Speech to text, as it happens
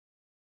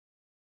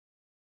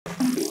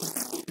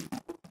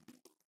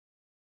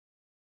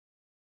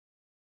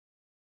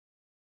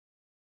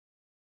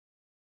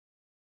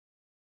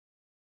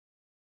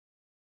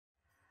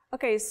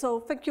Okay, so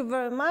thank you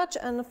very much,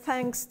 and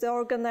thanks the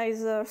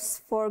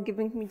organizers for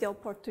giving me the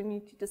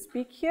opportunity to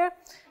speak here.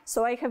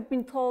 So I have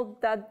been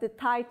told that the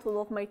title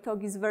of my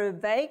talk is very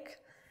vague,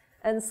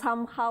 and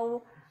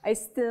somehow I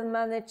still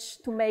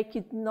managed to make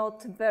it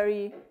not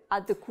very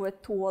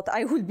adequate to what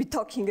I will be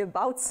talking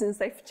about,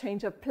 since I've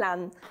changed a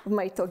plan of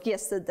my talk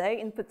yesterday.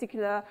 In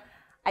particular,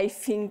 I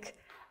think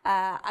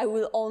I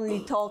will only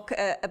talk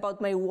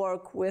about my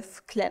work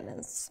with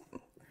Clemens.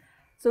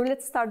 So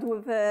let's start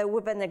with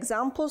an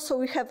example. So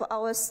we have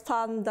our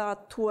standard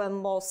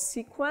 2M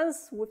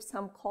sequence with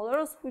some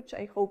colors, which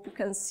I hope you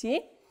can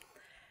see.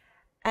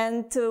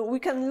 And we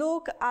can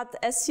look at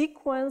a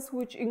sequence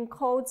which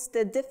encodes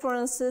the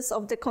differences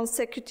of the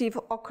consecutive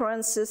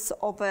occurrences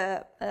of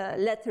a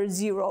letter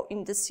 0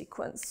 in the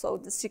sequence. So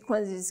the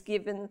sequence is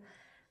given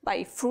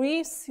by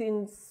 3,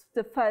 since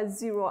the first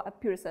 0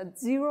 appears at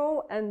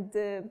 0 and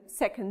the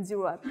second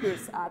 0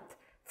 appears at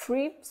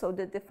 3. So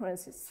the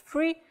difference is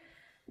 3.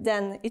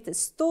 Then it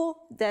is 2,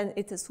 then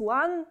it is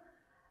 1.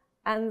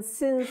 And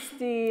since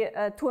the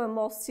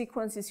 2M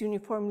sequence is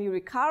uniformly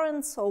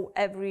recurrent, so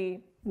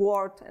every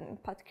word, and in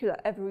particular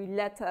every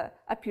letter,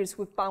 appears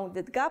with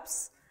bounded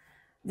gaps,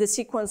 the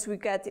sequence we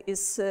get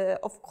is,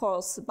 of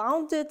course,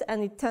 bounded,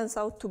 and it turns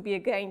out to be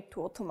again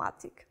to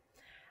automatic.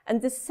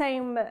 And the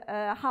same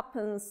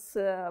happens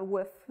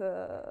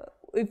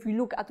if we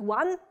look at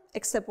 1,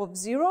 except of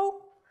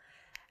 0.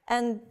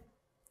 And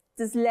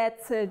this led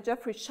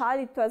Jeffrey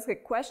Charlie to ask a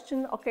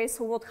question, okay,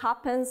 so what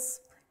happens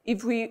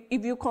if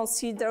you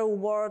consider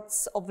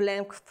words of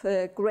length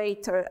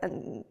greater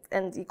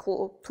and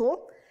equal to?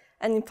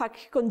 And in fact,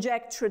 he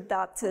conjectured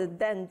that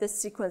then the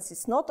sequence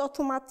is not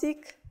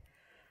automatic.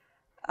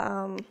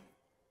 And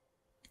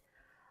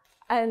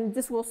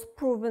this was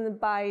proven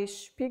by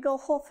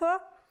Spiegelhofer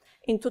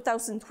in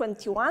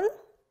 2021.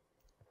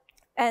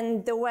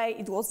 And the way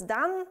it was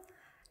done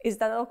is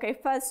that, okay,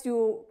 first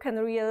you can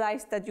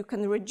realize that you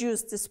can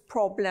reduce this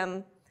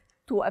problem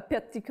to a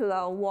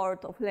particular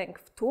word of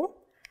length 2.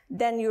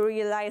 Then you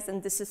realize,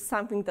 and this is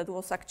something that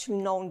was actually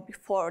known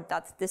before,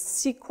 that the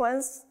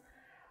sequence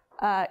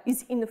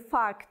is in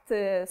fact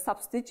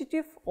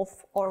substitutive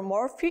or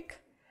morphic.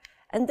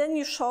 And then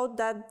you showed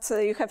that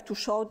you have to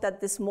show that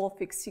this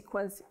morphic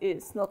sequence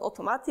is not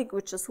automatic,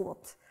 which is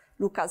what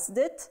Lucas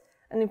did.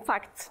 And in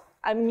fact,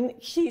 I mean,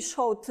 he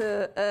showed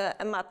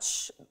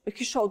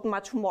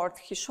much more.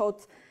 He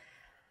showed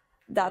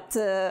that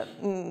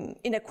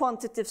in a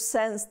quantitative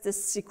sense,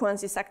 this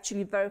sequence is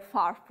actually very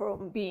far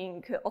from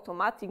being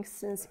automatic,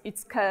 since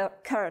its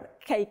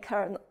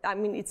k-kernel, I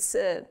mean, its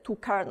 2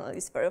 kernel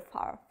is very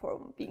far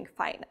from being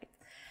finite.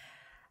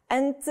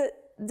 And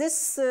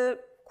this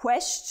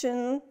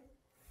question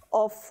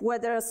of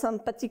whether some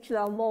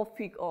particular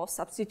morphic or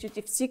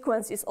substitutive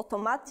sequence is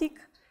automatic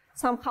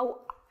somehow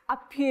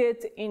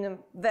appeared in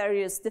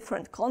various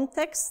different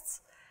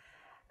contexts.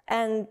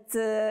 And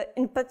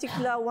in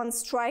particular, one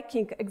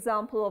striking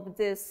example of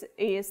this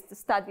is the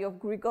study of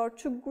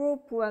Grigorchuk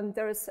group, when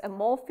there is a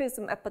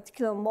morphism, a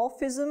particular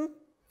morphism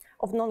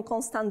of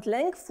non-constant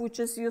length,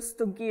 which is used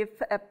to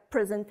give a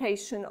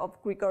presentation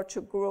of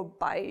Grigorchuk group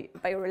by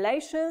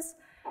relations.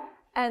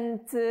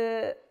 And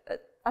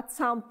at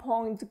some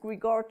point,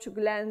 Grigorchuk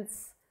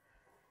lands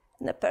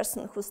in a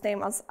person whose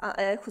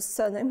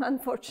surname,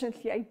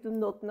 unfortunately, I do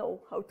not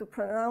know how to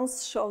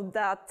pronounce, showed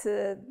that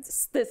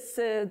this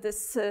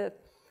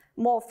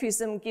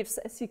morphism gives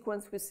a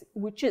sequence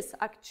which is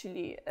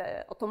actually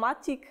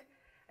automatic,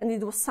 and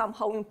it was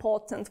somehow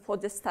important for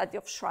the study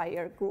of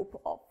Schreier group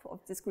of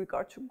this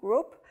Grigorchuk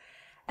group.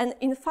 And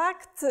in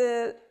fact,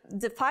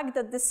 the fact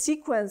that the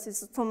sequence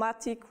is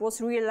automatic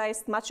was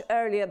realized much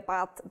earlier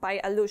by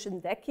Alush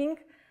and Decking,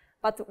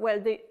 but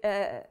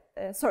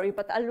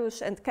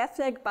Alush and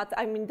Keflek, but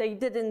I mean, they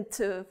didn't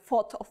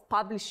thought of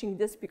publishing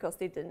this because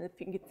they didn't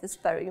think it is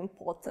very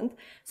important.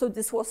 So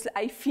this was,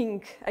 I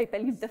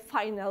believe, the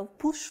final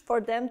push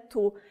for them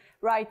to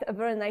write a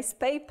very nice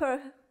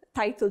paper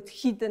titled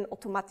Hidden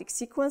Automatic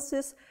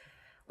Sequences,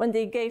 when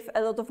they gave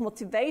a lot of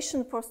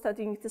motivation for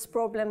studying this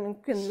problem. You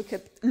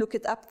can look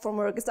it up from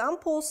our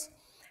examples.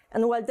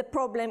 And well, the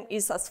problem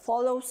is as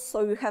follows.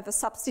 So you have a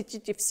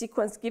substitutive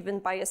sequence given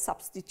by a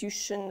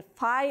substitution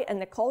phi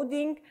and a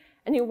coding,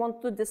 and you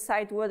want to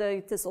decide whether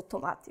it is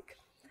automatic.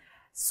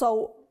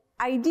 So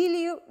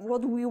ideally,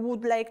 what we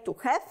would like to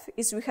have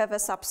is we have a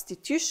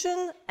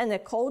substitution and a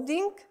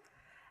coding,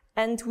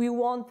 and we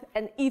want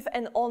an if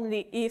and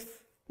only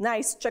if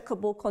nice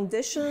checkable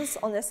conditions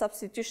on a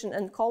substitution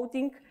and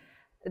coding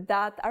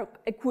that are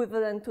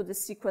equivalent to the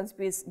sequence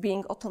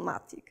being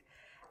automatic.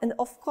 And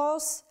of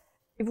course,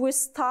 if we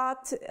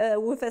start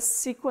with a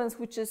sequence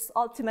which is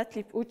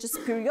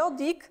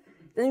periodic,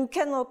 then you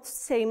cannot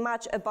say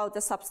much about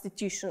the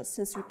substitution,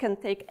 since you can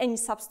take any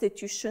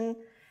substitution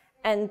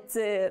and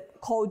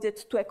code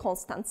it to a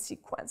constant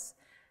sequence.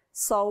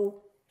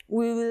 So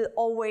we will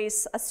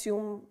always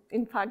assume,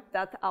 in fact,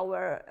 that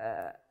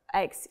our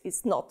X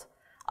is not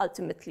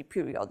ultimately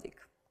periodic.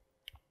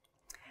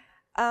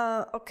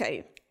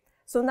 Okay,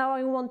 so now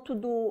I want to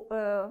do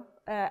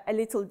a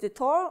little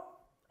detour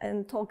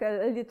and talk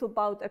a little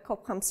about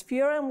Cobham's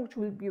theorem, which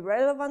will be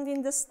relevant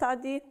in the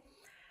study.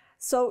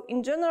 So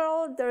in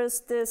general, there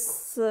is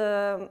this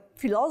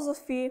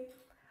philosophy,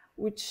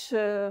 which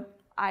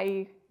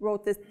I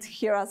wrote it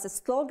here as a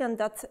slogan,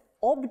 that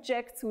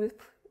objects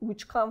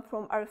which come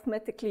from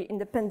arithmetically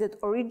independent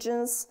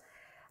origins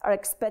are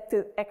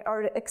expected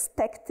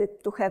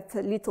to have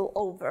little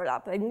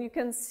overlap. And you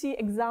can see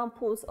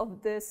examples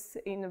of this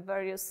in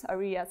various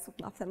areas of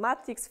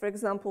mathematics. For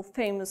example,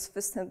 famous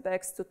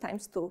Fürstenberg's 2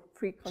 × 2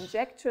 3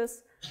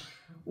 conjectures,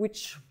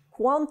 which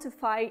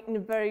quantify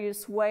in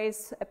various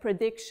ways a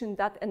prediction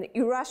that an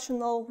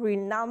irrational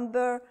real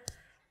number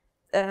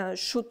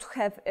should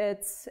have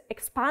its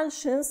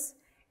expansions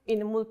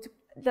in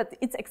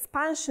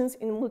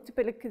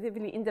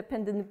multiplicatively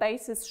independent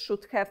bases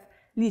should have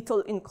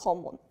little in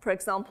common. For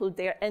example,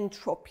 their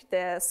entropy,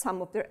 the sum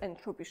of their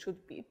entropy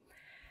should be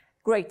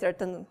greater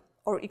than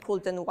or equal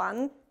than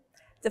 1.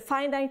 The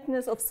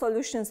finiteness of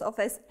solutions of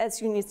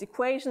S-unit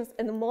equations,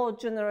 and more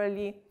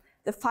generally,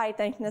 the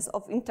finiteness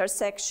of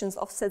intersections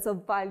of sets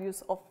of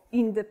values of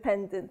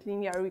independent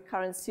linear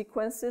recurrent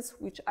sequences,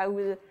 which I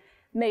will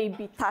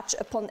maybe touch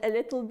upon a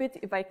little bit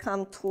if I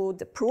come to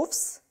the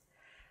proofs.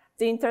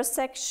 The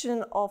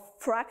intersection of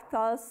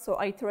fractals, so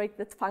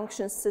iterated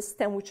function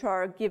system, which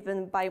are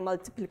given by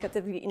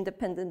multiplicatively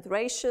independent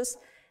ratios,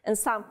 and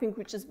something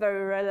which is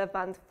very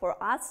relevant for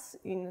us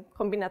in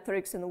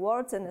combinatorics and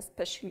words, and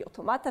especially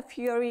automata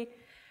theory,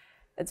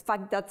 the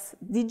fact that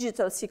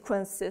digital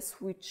sequences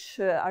which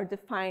are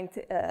defined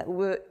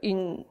with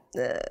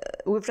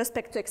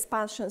respect to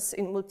expansions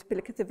in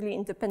multiplicatively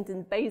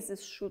independent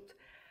bases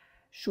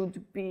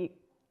should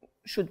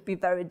be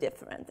very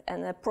different.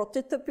 And a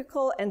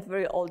prototypical and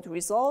very old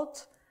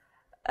result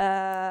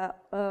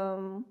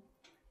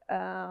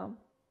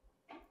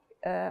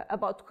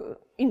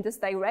in this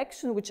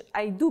direction, which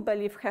I do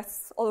believe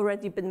has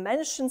already been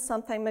mentioned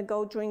some time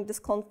ago during this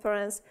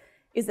conference,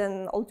 is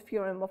an old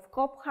theorem of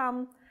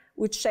Cobham,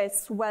 which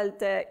says, well,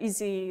 the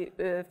easy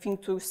thing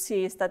to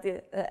see is that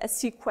a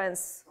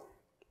sequence,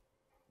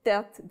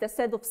 that the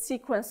set of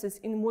sequences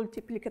in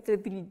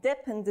multiplicatively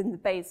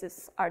dependent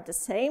bases are the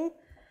same,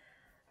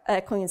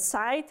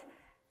 coincide,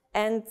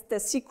 and the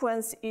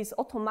sequence is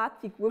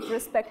automatic with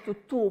respect to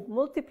 2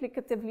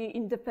 multiplicatively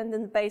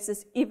independent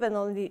bases, even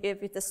only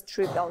if it is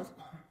trivial,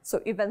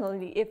 so even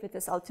only if it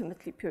is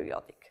ultimately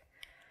periodic.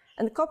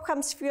 And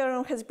Cobham's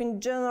theorem has been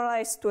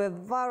generalized to a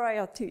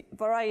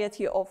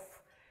variety of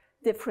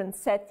different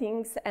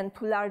settings and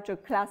to larger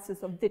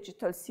classes of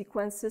digital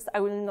sequences. I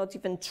will not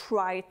even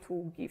try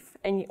to give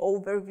any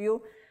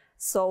overview.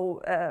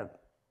 So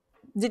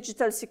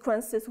digital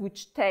sequences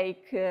which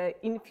take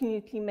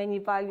infinitely many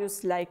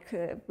values, like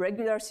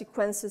regular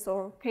sequences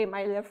or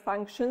K-Mailer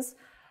functions,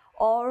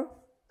 or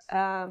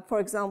for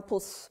example,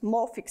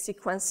 morphic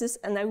sequences,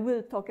 and I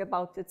will talk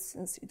about it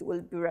since it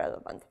will be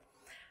relevant.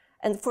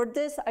 And for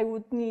this, I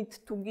would need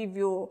to give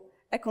you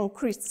a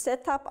concrete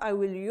setup I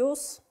will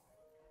use.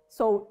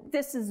 So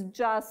this is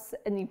just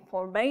an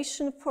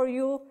information for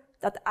you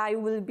that I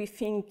will be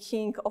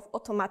thinking of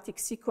automatic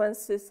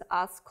sequences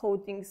as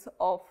codings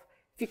of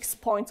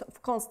fixed points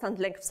of constant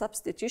length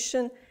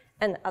substitution.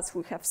 And as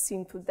we have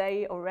seen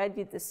today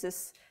already, this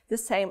is the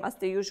same as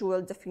the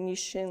usual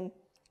definition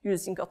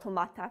using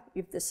automata,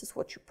 if this is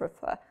what you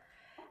prefer.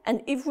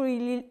 And if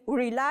we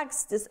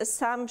relax this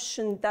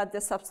assumption that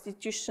the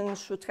substitution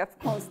should have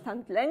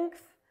constant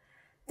length,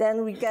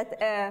 then we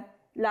get a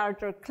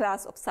larger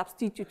class of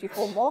substitutive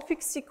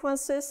homomorphic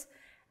sequences.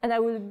 And I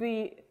will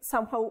be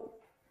somehow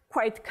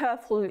quite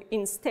careful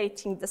in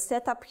stating the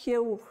setup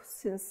here,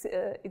 since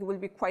it will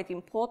be quite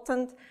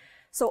important.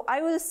 So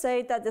I will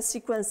say that the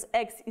sequence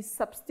X is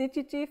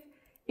substitutive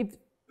if,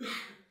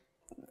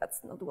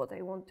 that's not what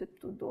I wanted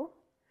to do.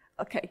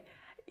 Okay,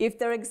 if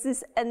there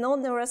exists a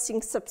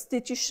non-erasing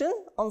substitution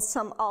on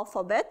some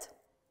alphabet,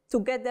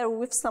 together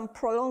with some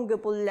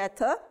prolongable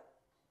letter,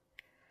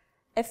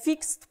 a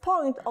fixed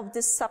point of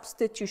this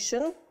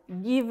substitution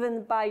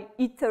given by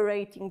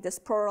iterating this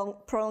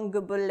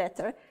prolongable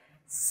letter,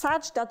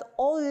 such that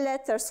all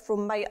letters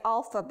from my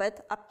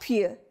alphabet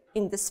appear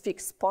in this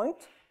fixed point.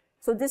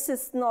 So this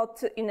is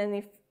not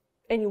in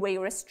any way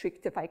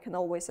restrictive, I can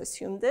always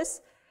assume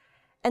this.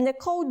 And a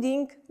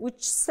coding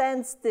which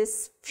sends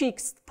this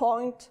fixed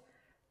point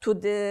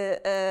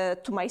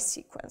to my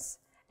sequence.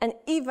 And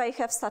if I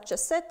have such a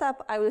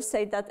setup, I will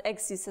say that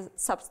X is a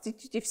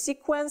substitutive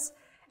sequence,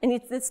 and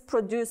it is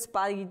produced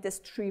by this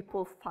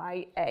triple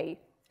phi A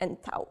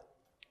and tau.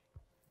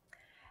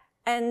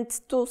 And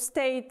to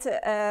state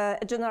a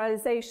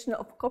generalization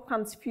of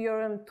Cobham's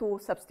theorem to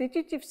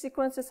substitutive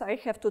sequences, I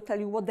have to tell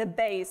you what the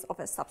base of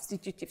a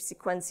substitutive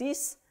sequence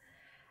is.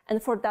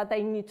 And for that,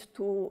 I need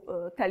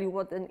to tell you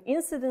what an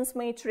incidence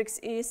matrix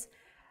is.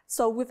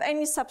 So with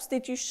any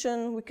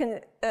substitution, we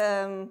can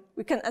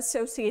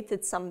associate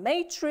it some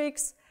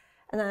matrix.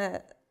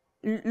 And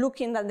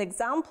looking at an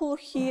example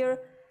here,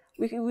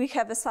 we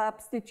have a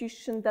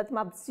substitution that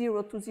maps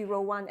 0 to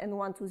 0, 1 and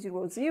 1 to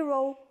 0,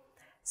 0.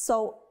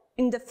 So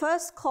in the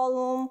first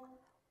column,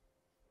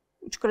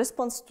 which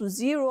corresponds to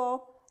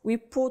 0, we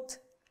put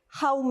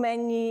how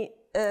many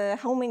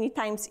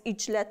times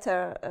each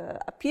letter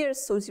appears.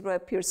 So 0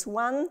 appears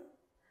 1,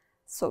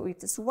 so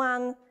it is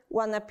 1.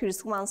 1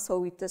 appears 1,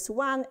 so it is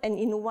 1. And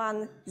in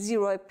 1,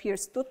 0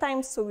 appears 2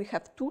 times, so we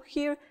have 2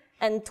 here.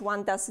 And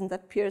 1 doesn't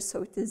appear,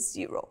 so it is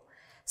 0.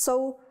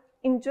 So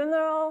in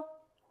general,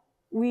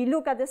 we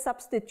look at the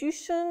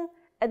substitution,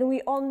 and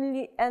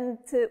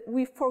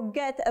we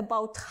forget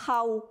about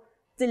how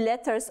the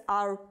letters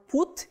are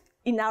put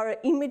in our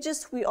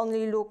images. We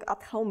only look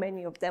at how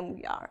many of them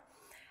we are.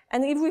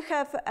 And if we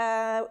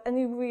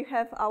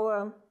have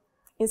our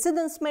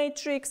incidence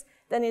matrix,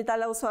 then it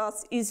allows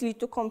us easily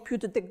to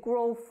compute the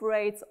growth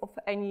rates of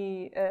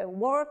any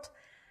word.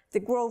 The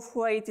growth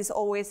rate is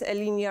always a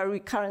linear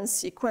recurrent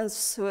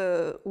sequence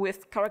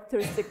with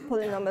characteristic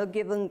polynomial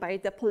given by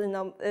the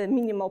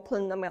minimal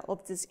polynomial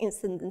of this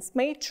incidence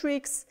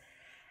matrix.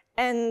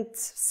 And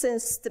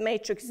since the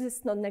matrix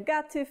is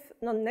non-negative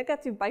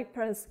by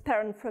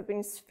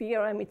Perron-Froebel's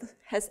theorem, it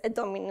has a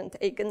dominant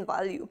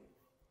eigenvalue.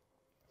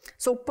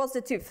 So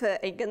positive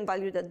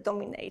eigenvalue that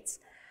dominates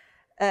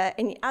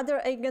any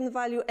other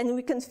eigenvalue, and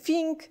we can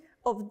think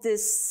of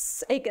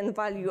this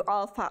eigenvalue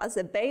alpha as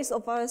a base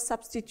of our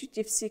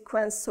substitutive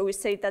sequence. So we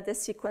say that the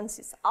sequence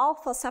is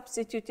alpha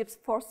substitutive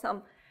for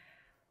some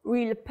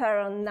real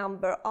Perron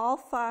number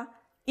alpha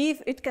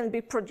if it can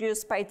be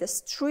produced by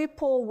this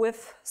triple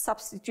with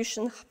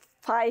substitution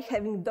phi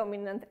having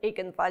dominant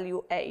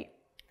eigenvalue A.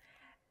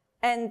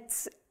 And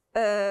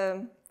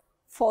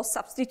for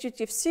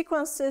substitutive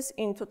sequences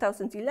in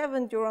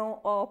 2011, Durand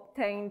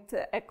obtained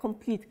a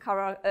complete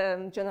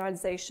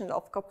generalization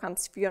of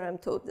Cobham's theorem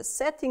to the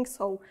setting.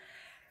 So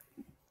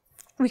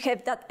we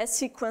have that a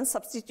sequence,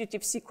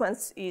 substitutive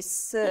sequence,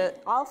 is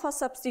alpha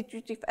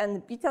substitutive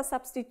and beta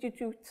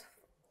substitutive.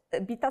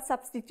 Beta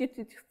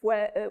substitutive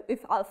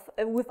with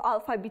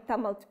alpha beta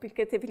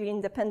multiplicatively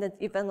independent,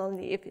 even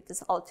only if it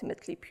is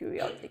ultimately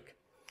periodic.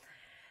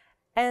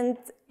 And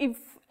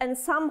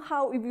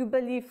somehow, if you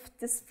believe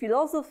this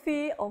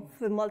philosophy of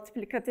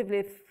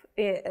multiplicative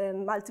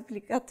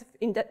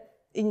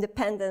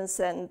independence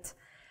and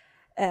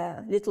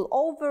little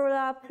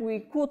overlap,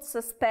 we could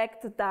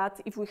suspect that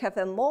if we have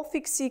a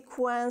morphic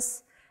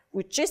sequence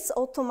which is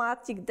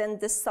automatic, then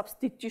the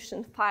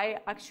substitution phi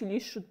actually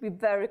should be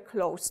very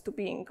close to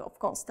being of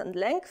constant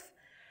length.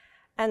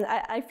 And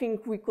I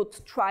think we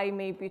could try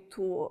maybe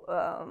to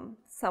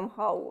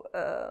somehow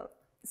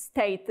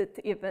state it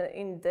even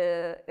in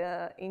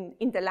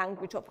the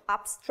language of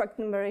abstract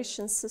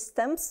numeration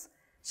systems.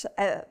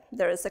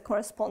 There is a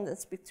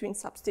correspondence between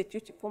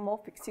substitutive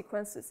morphic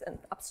sequences and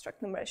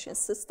abstract numeration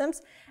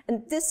systems.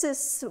 And this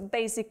is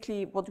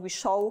basically what we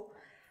show,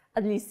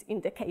 at least in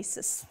the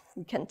cases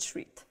we can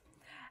treat.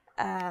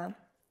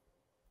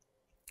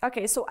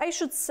 Okay, so I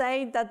should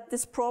say that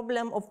this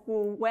problem of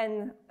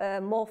when a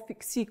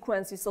morphic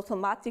sequence is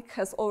automatic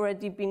has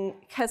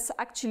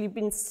actually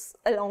been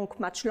along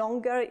much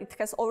longer. It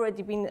has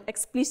already been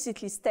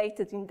explicitly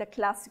stated in the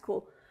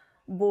classical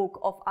book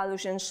of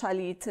Allouche and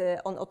Chalit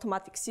on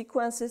automatic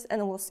sequences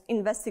and was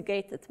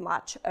investigated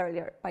much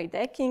earlier by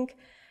Decking.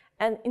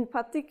 And in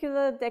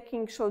particular,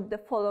 Decking showed the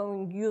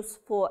following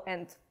useful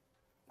and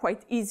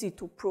quite easy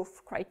to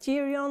prove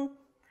criterion,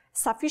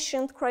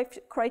 sufficient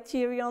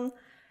criterion,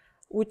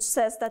 which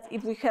says that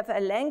if we have a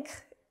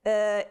length,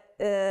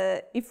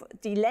 if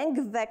the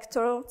length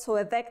vector, so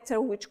a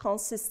vector which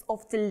consists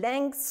of the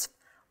lengths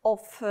of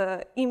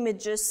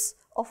images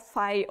of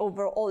phi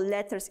over all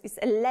letters is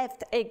a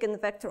left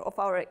eigenvector of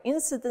our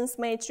incidence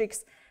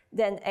matrix,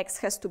 then X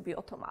has to be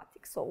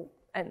automatic. So,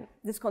 and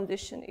this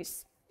condition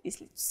is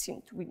easily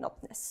seen to be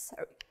not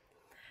necessary.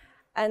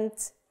 And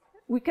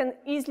we can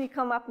easily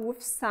come up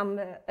with some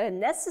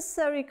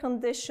necessary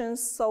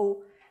conditions.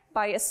 So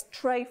by a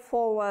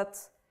straightforward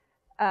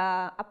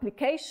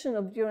application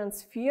of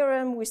Durand's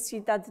theorem, we see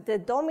that the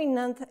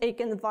dominant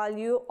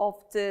eigenvalue of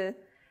the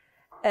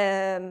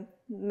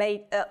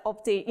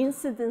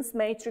incidence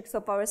matrix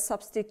of our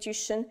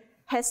substitution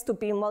has to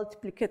be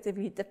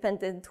multiplicatively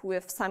dependent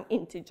with some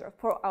integer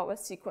for our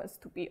sequence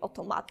to be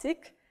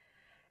automatic.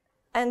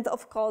 And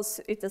of course,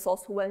 it is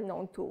also well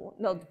known to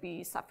not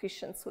be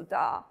sufficient. So there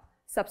are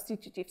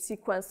substitutive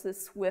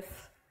sequences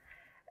with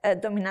a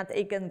dominant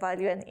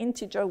eigenvalue and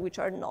integer which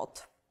are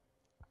not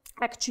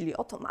actually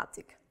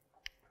automatic.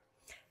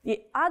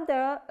 The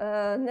other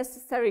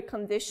necessary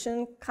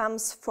condition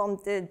comes from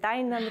the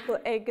dynamical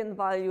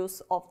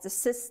eigenvalues of the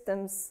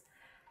systems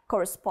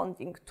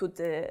corresponding to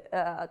the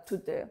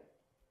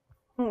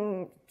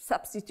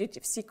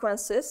substitutive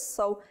sequences.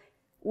 So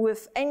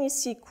with any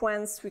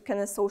sequence, we can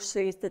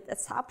associate it a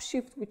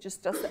subshift, which is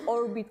just the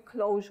orbit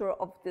closure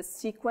of the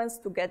sequence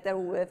together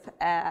with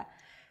a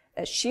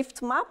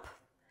shift map.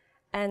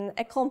 And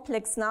a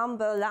complex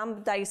number,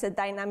 lambda, is a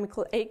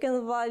dynamical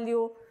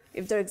eigenvalue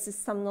if there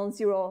exists some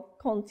non-zero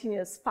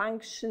continuous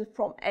function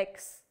from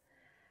X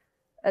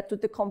to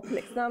the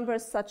complex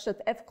numbers such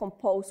that F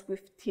composed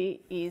with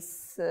T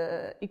is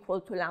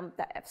equal to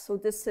lambda F. So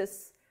this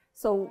is,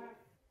 so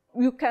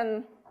you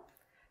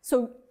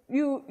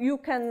you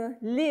can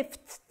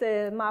lift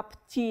the map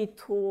T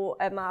to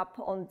a map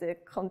on the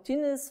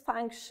continuous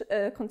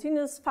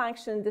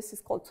function. This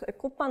is called a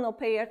Cobham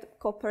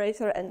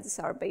operator, and these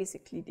are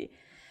basically the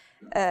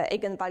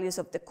eigenvalues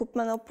of the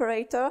Cobham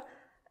operator.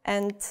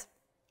 And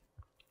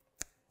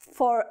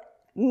for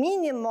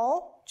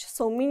minimal,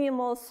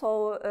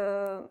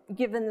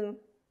 given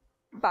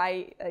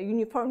by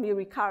uniformly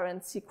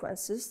recurrent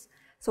sequences.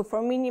 So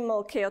for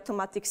minimal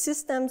k-automatic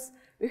systems,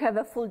 we have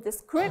a full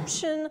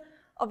description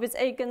of its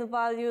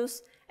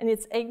eigenvalues, and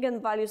its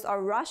eigenvalues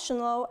are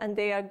rational, and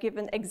they are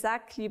given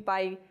exactly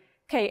by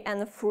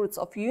kn roots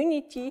of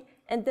unity,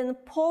 and then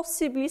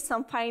possibly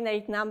some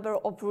finite number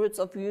of roots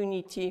of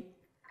unity,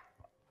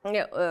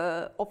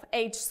 of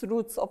h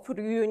roots of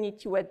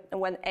unity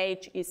when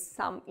h is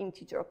some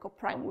integer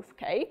coprime with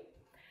k.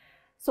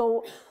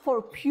 So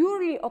for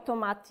purely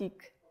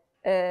automatic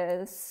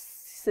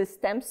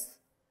systems,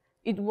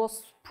 it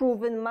was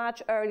proven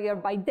much earlier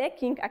by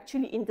Decking,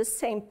 actually in the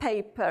same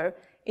paper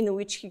in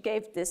which he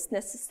gave this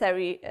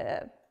necessary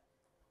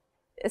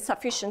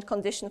sufficient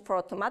condition for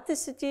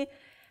automaticity.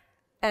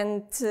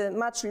 And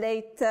much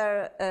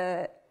later,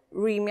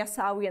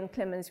 Miasawi and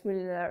Clemens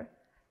Müller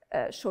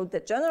showed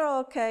the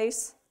general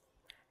case.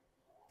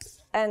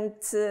 And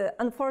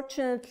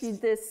unfortunately,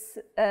 this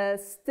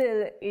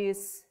still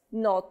is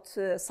not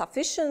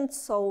sufficient.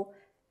 So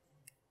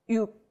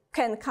you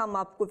can come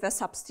up with a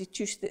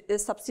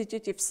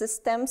substitutive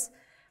systems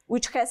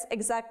which has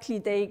exactly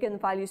the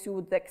eigenvalues you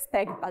would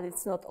expect, but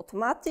it's not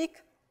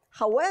automatic.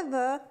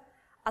 However,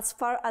 as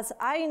far as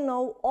I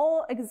know,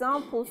 all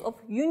examples of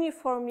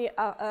uniformly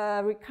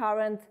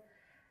recurrent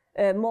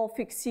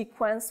morphic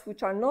sequence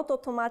which are not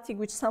automatic,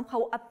 which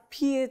somehow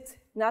appeared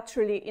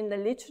naturally in the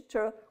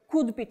literature,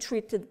 could be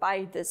treated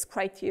by this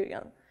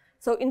criterion.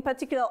 So in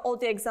particular, all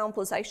the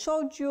examples I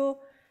showed you,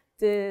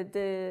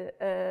 the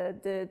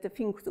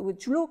thing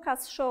which Luca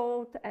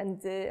showed,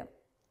 and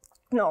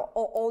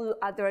all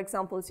other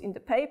examples in the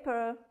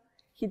paper,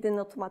 hidden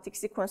automatic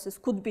sequences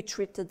could be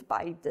treated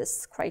by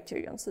this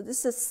criterion. So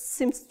this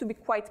seems to be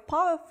quite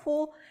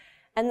powerful,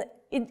 and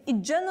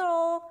in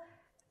general,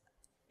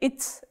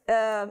 it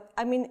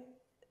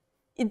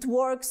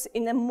works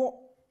in a more.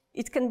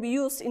 It can be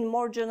used in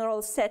more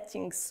general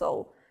settings.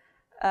 So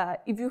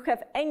if you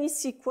have any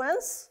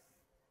sequence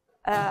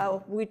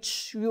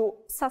which you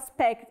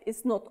suspect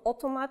is not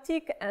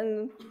automatic,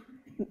 and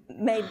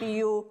maybe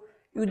you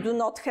do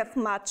not have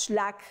much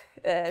luck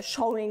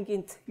showing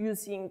it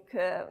using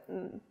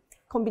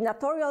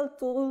combinatorial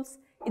tools,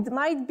 it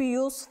might be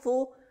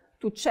useful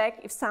to check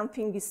if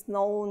something is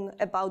known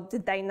about the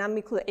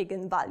dynamical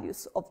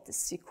eigenvalues of the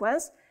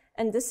sequence.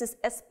 And this is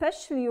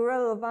especially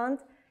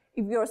relevant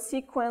if your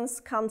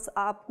sequence comes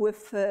up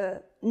with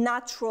a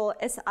natural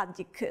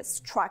S-adic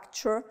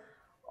structure,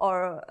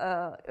 or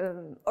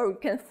you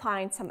can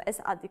find some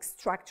S-adic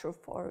structure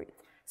for it.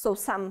 So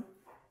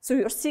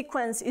your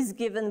sequence is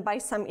given by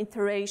some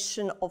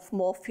iteration of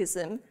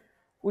morphism,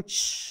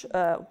 which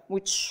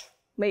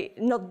may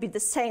not be the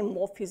same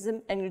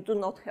morphism, and you do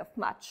not have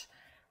much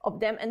of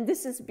them. And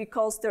this is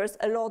because there's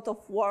a lot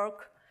of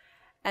work,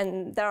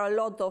 and there are a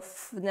lot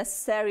of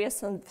necessary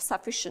and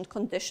sufficient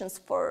conditions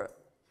for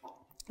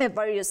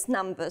various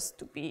numbers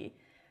to be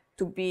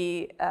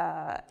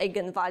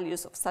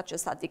eigenvalues of such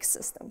S-adic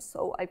systems.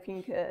 So I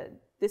think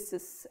this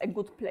is a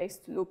good place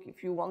to look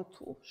if you want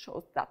to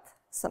show that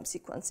some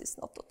sequence is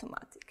not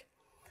automatic.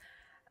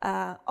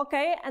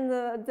 Okay, and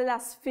the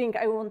last thing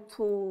I want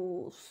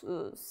to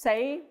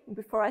say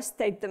before I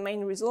state the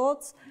main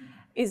results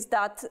is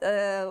that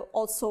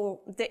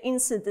also the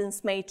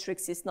incidence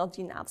matrix is not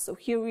enough. So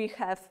here we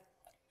have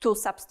two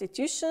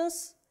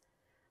substitutions.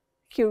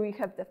 Here we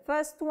have the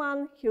first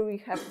one, here we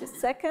have the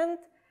second.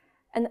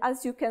 And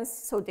as you can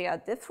see, so they are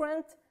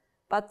different,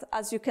 but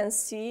as you can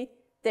see,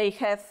 they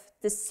have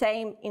the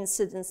same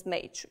incidence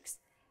matrix.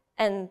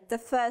 And the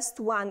first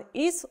one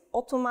is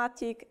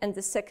automatic and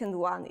the second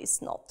one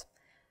is not.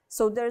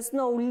 So there's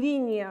no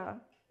linear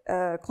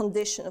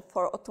condition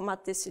for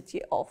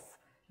automaticity of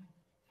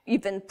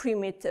even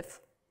primitive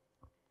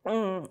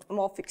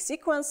morphic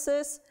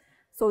sequences.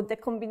 So the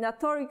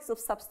combinatorics of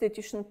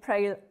substitution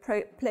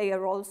play a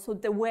role. So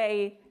the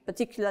way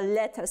particular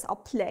letters are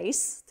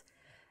placed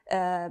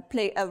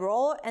play a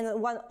role,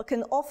 and one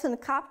can often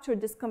capture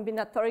this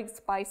combinatorics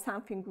by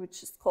something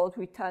which is called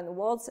return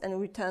words and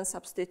return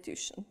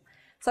substitution.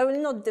 So I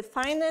will not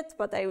define it,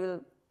 but I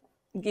will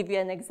give you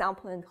an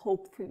example and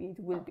hopefully it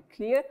will be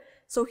clear.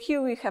 So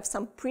here we have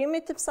some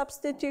primitive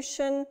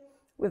substitution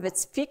with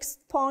its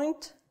fixed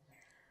point,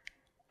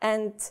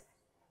 and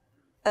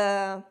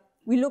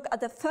we look at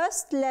the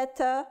first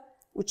letter,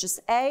 which is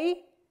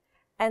A,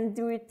 and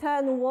the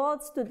return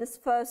words to this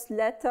first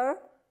letter,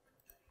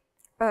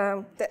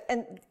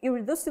 and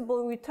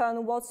irreducible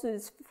return words to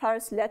this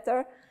first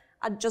letter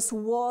are just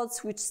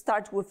words which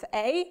start with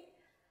A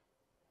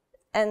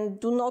and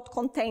do not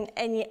contain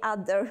any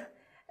other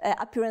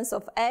appearance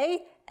of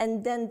A,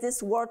 and then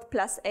this word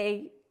plus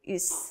A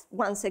is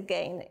once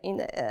again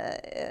in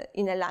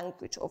a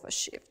language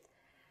overshift.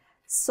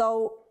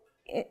 So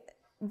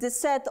the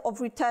set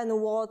of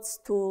return words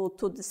to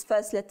this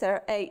first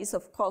letter A is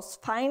of course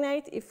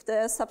finite if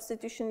the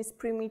substitution is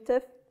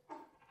primitive.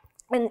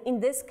 And in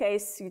this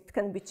case, it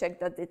can be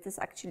checked that it is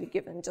actually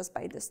given just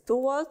by these two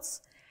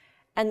words.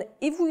 And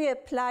if we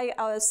apply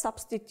our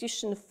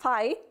substitution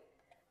phi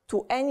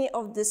to any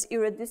of these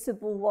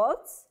irreducible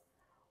words,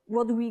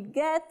 what we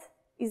get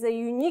is a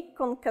unique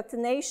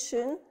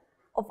concatenation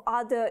of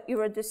other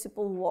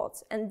irreducible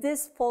words. And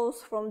this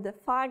follows from the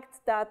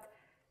fact that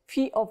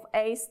phi of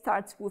A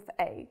starts with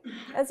A.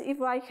 As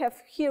if I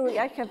have here,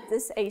 I have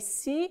this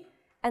AC,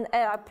 and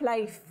I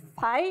apply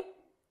phi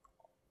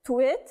to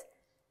it,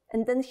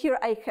 and then here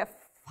I have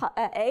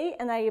A,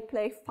 and I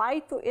apply phi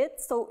to it,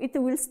 so it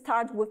will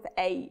start with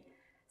A.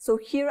 So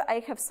here I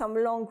have some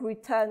long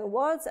return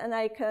words, and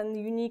I can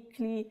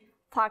uniquely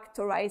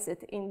factorize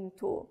it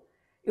into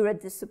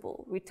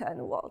irreducible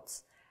return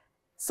words.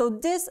 So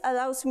this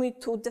allows me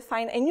to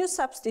define a new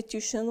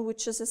substitution,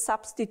 which is a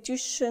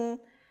substitution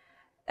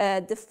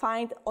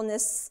defined on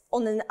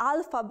an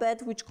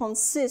alphabet which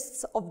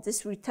consists of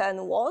these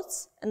return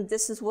words, and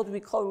this is what we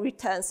call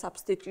return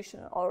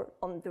substitution or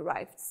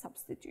on-derived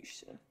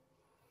substitution.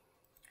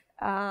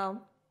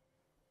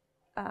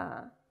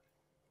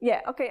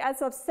 Yeah, okay,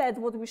 as I've said,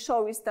 what we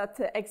show is that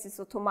X is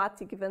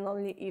automatic even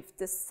only if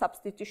this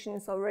substitution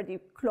is already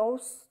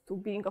close to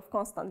being of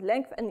constant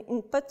length, and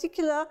in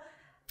particular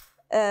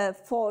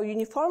for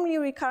uniformly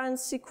recurrent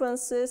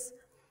sequences.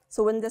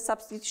 So when the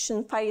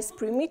substitution phi is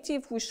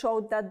primitive, we show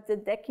that the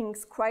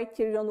Decking's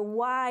criterion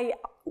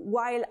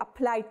while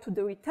applied to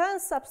the return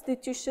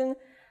substitution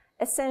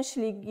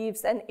essentially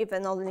gives an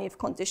even only if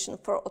condition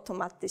for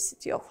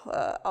automaticity of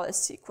our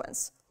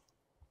sequence.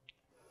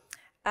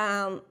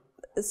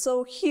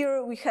 So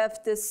here we have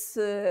this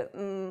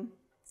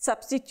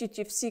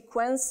substitutive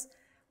sequence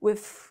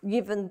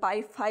given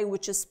by phi,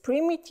 which is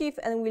primitive,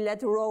 and we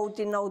let rho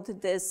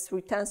denote this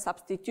return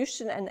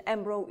substitution and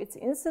m rho its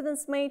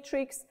incidence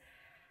matrix.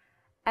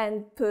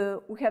 And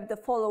we have the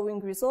following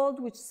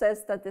result, which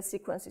says that the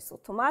sequence is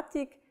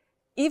automatic,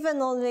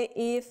 even only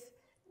if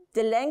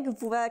the length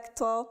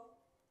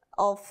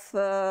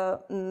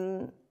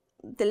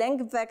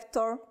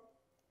vector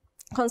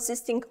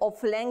consisting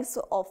of lengths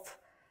of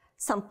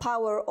some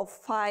power of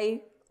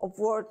phi of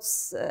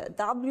words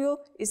W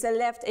is a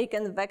left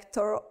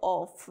eigenvector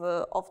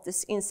of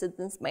this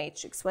incidence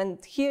matrix. When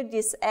here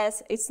this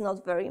S is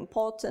not very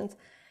important.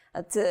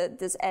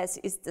 This S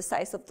is the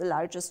size of the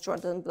largest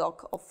Jordan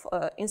block of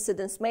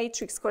incidence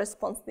matrix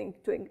corresponding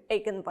to an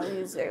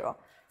eigenvalue 0.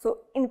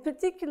 So in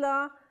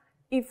particular,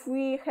 if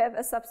we have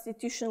a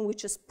substitution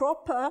which is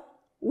proper,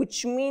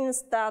 which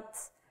means that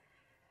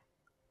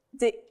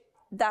the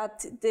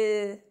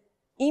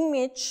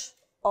image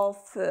of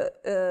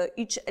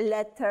each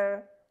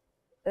letter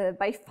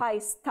by phi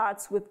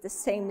starts with the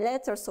same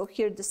letter, so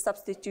here the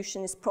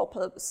substitution is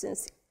proper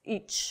since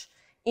each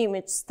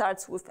image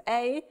starts with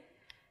A,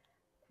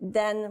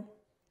 then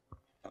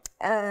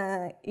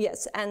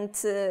yes, and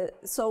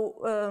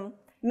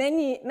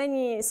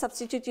many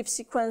substitutive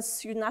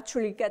sequences you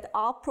naturally get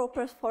are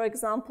proper. For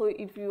example,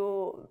 if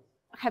you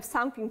have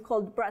something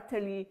called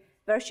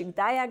Bratelli-Vershik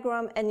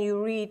diagram and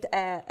you read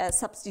a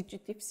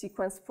substitutive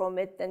sequence from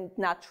it, then it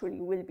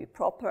naturally will be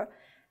proper.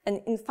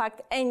 And in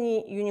fact,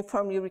 any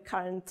uniformly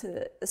recurrent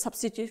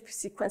substitutive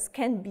sequence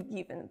can be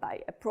given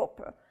by a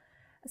proper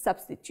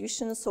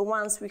substitution. So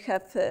once we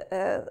have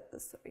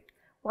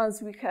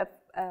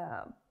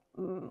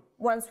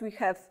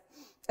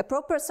a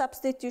proper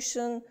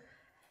substitution,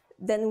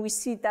 then we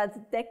see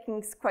that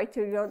Decking's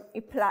criterion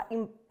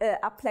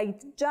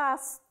applied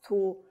just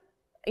to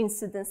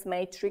incidence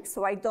matrix,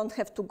 so I don't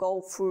have to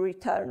go through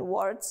return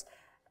words,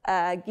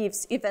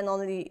 gives even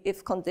only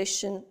if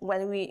condition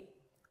when we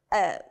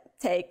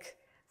take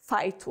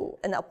phi to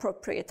an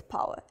appropriate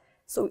power.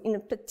 So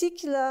in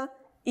particular,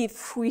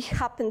 if we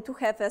happen to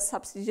have a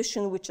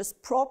substitution which is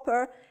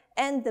proper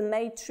and the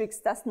matrix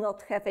does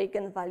not have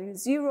eigenvalue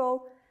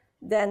 0,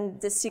 then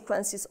the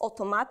sequence is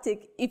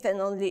automatic even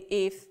only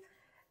if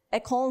a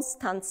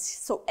constant,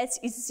 so S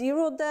is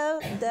 0 there,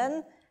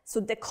 then,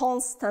 so the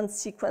constant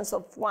sequence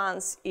of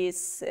ones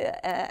is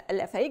a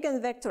left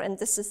eigenvector, and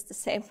this is the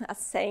same as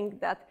saying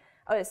that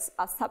a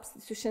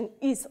substitution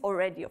is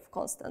already of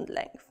constant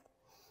length.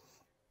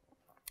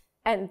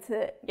 And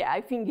yeah,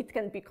 I think it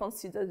can be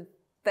considered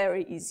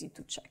very easy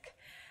to check.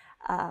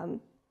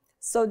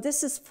 So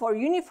this is for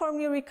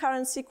uniformly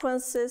recurrent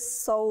sequences.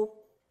 So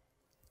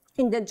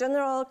in the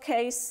general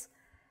case,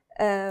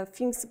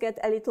 things get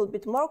a little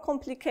bit more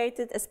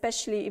complicated,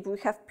 especially if we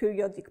have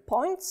periodic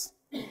points.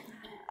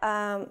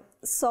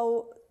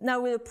 So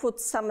now we'll put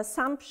some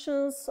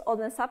assumptions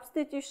on a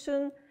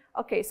substitution.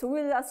 Okay, so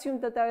we'll assume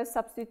that our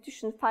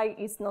substitution phi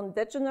is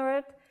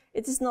non-degenerate.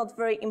 It is not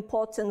very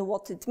important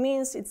what it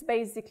means. It's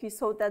basically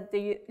so that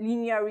the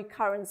linear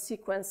recurrent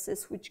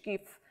sequences which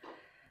give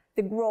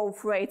the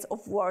growth rates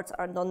of words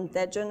are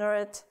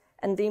non-degenerate.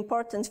 And the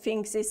important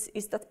thing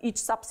is that each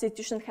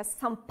substitution has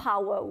some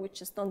power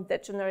which is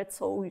non-degenerate,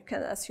 so we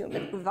can assume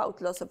it without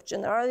loss of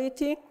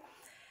generality.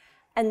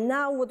 And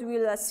now what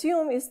we'll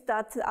assume is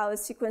that our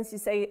sequence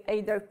is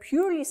either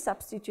purely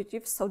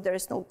substitutive, so there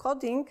is no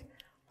coding,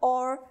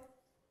 or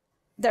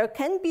there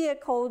can be a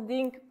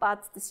coding,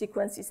 but the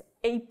sequence is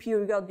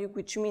aperiodic,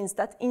 which means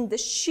that in the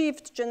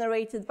shift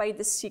generated by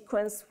the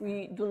sequence,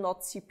 we do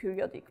not see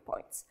periodic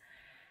points.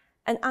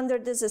 And under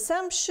this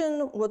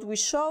assumption, what we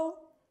show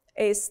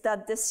is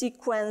that the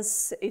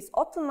sequence is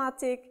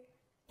automatic,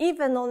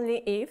 even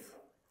only if,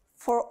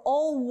 for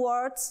all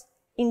words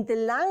in the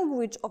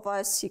language of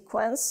our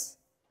sequence,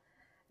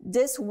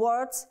 these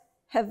words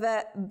have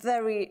a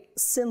very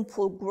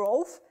simple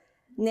growth,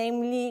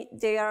 namely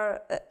they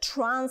are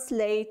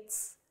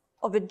translates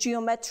of a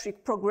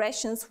geometric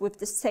progressions with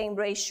the same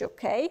ratio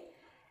k,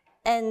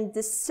 and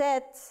the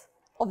set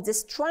of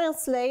these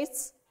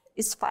translates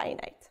is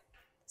finite.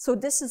 So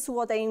this is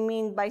what I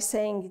mean by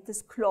saying it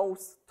is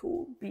close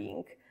to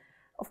being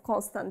of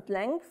constant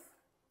length.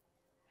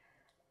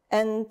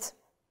 And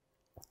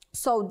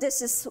so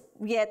this is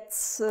yet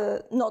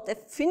not a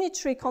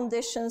finitary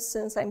condition,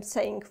 since I'm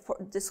saying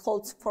this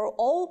holds for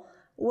all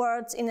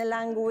words in a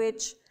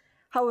language.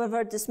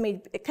 However, this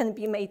can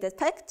be made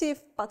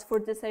effective, but for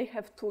this I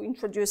have to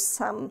introduce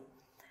some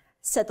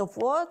set of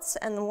words.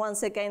 And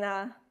once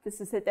again,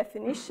 this is a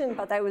definition,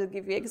 but I will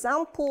give you an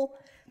example.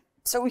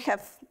 So we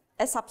have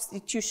a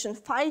substitution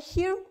phi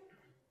here,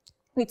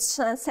 which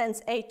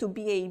sends A to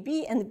BAB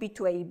and B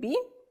to AB.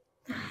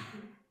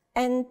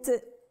 And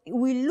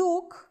we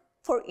look,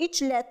 for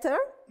each letter,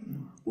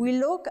 we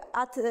look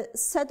at a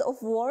set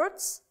of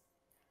words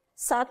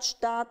such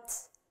that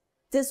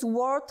this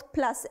word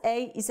plus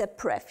A is a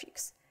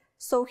prefix.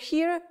 So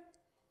here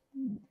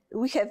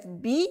we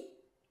have B,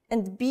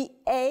 and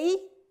BA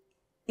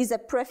is a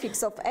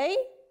prefix of A.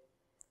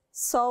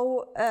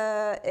 So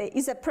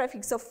is a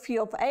prefix of phi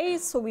of A,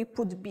 so we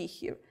put B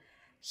here.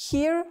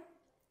 Here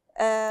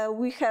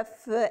we have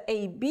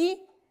AB,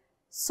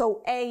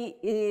 so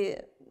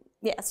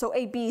so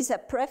AB is a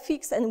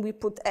prefix, and we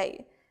put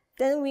A.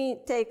 Then we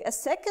take a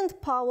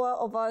second power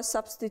of our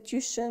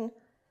substitution,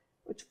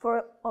 which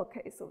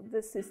so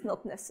this is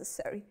not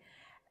necessary.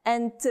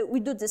 And we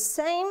do the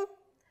same.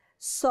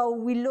 So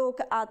we look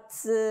at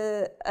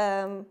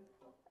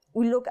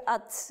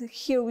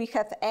here we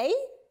have A.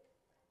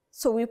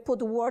 So we put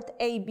the word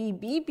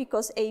ABB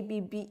because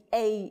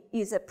ABBA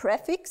is a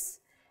prefix.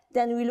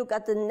 Then we look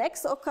at the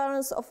next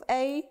occurrence of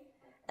A,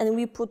 and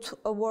we put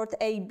a word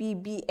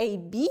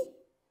ABBAB,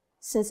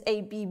 since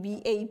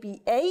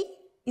ABBABA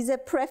is a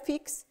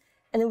prefix,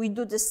 and we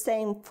do the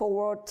same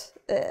for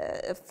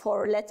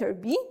letter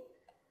B.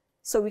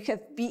 So we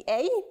have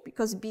BA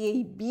because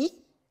BAB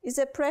is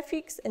a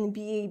prefix, and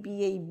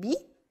BABAB,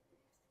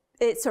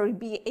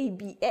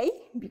 BABA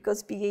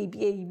because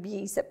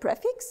BABAB is a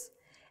prefix.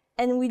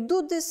 And we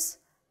do this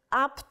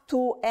up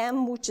to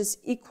M, which is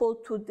equal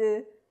to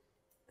the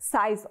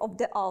size of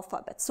the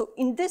alphabet. So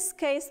in this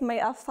case, my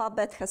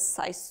alphabet has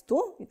size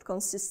 2. It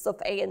consists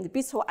of A and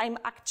B, so I'm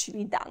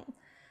actually done.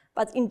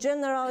 But in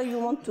general, you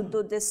want to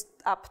do this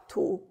up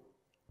to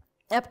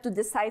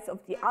the size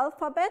of the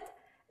alphabet,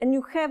 and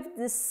you have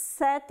this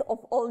set of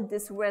all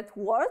these red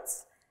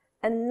words.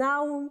 And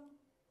now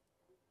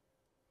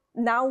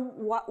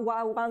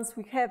once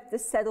we have the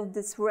set of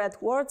these red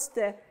words,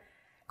 the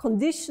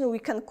condition we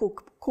can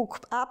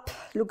cook up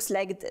looks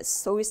like this.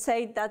 So we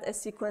say that a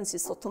sequence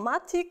is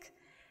automatic,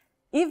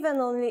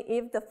 even only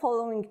if the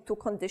following two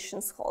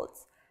conditions hold.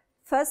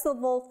 First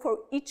of all, for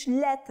each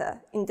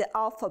letter in the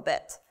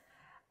alphabet,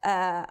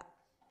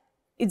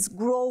 its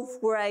growth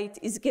rate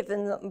is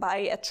given by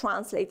a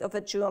translate of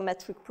a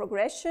geometric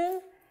progression.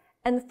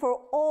 And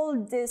for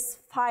all this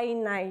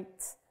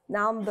finite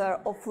number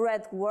of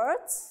red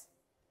words,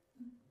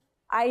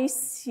 I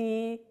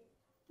see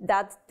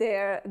that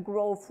their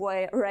growth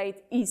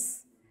rate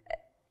is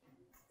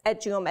a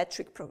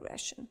geometric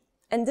progression.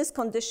 And this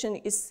condition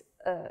is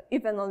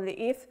even only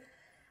if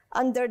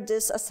under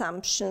these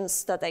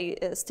assumptions that I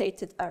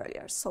stated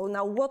earlier. So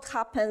now what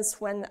happens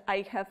when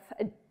I have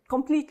a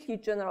completely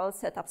general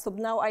setup? So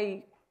now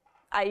I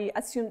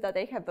assume that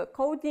I have a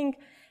coding,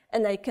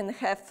 and I can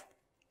have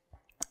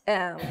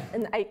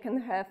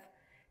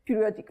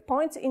periodic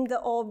points in the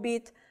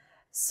orbit.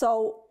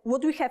 So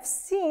what we have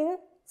seen,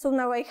 so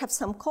now I have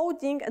some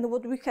coding, and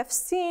what we have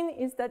seen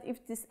is that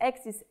if this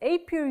X is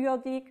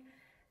aperiodic,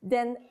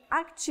 then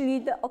actually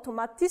the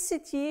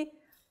automaticity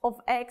of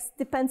X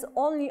depends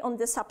only on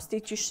the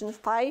substitution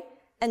phi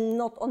and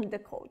not on the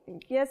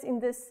coding. Yes, in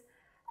this,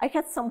 I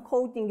had some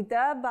coding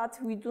there, but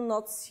we do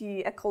not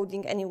see a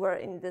coding anywhere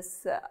in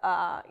this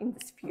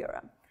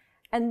theorem.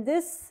 And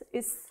this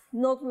is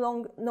no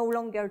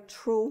longer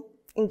true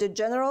in the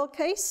general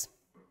case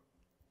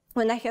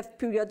when I have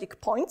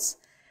periodic points.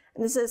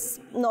 And this is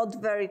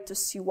not very to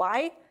see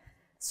why.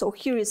 So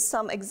here is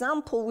some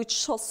example which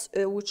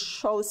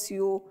shows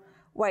you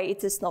why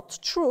it is not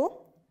true.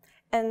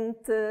 And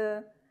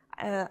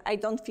I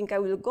don't think I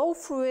will go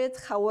through it.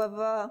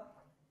 However,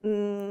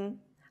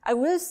 I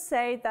will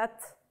say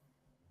that,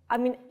 I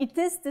mean, it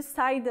is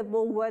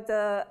decidable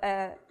whether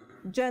a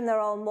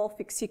general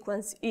morphic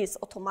sequence is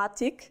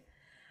automatic.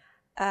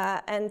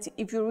 And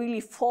if you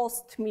really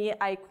forced me,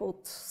 I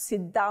could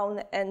sit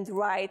down and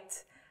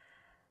write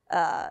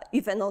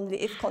even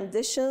only if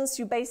conditions.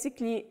 You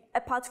basically,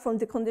 apart from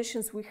the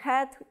conditions we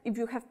had, if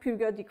you have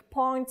periodic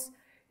points,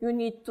 you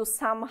need to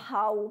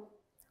somehow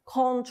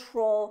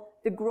control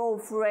the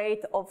growth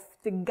rate of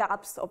the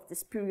gaps of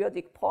these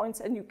periodic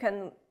points, and you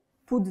can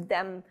put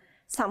them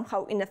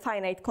somehow in a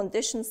finite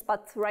conditions,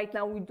 but right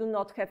now we do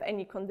not have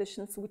any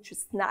conditions, which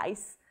is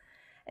nice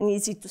and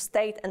easy to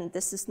state, and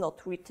this is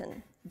not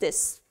written,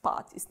 this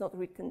part is not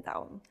written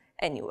down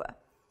anywhere.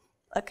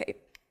 Okay,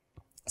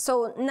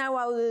 so now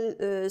I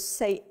will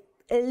say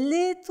a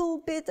little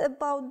bit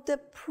about the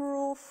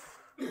proof.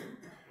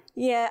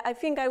 Yeah, I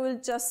think I will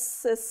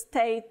just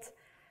state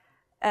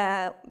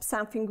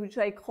something which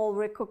I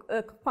call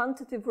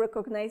quantitative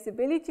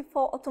recognizability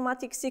for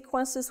automatic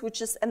sequences, which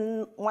is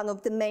one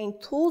of the main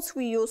tools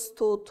we use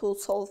to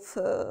solve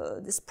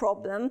this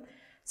problem.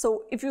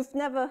 So if you've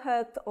never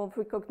heard of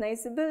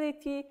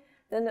recognizability,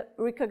 then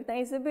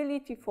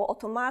recognizability for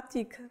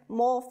automatic,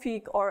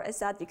 morphic, or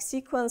acyclic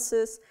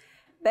sequences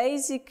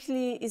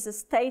basically is a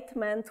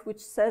statement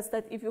which says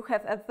that if you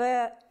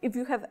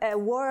have a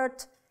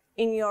word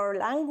in your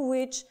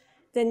language,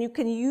 then you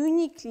can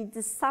uniquely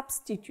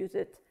substitute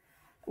it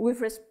with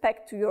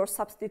respect to your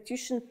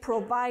substitution,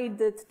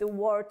 provided the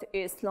word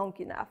is long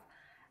enough.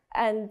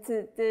 And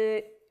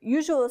the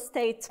usual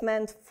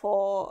statement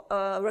for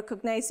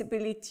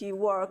recognizability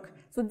work,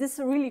 so this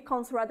really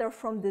comes rather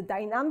from the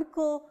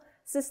dynamical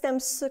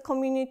systems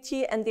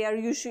community, and they are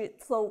usually,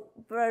 so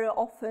very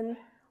often,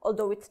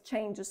 although it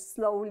changes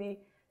slowly,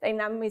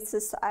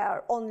 dynamicists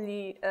are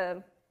only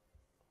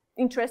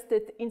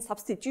interested in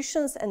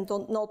substitutions and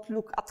do not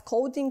look at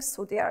coding,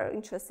 so they are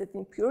interested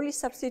in purely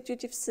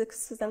substitutive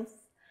systems.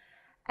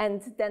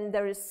 And then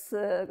there is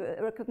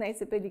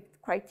recognizability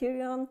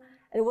criterion.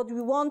 And what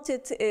we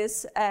wanted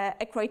is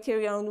a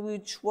criterion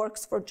which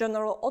works for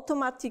general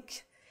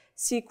automatic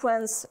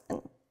sequence,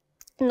 and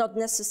not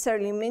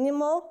necessarily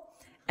minimal.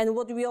 And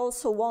what we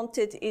also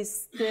wanted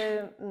is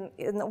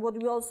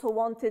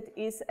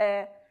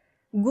a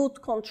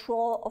good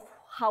control of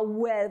how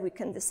well we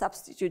can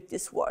substitute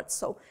this word.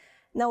 So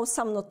now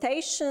some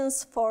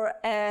notations for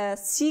a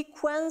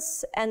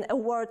sequence and a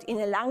word in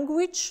a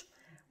language.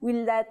 We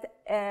let,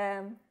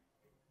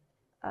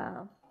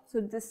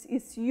 so this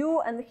is U,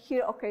 and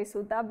here, okay,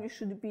 so W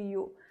should be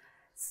U.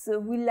 So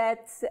we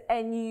let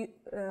any,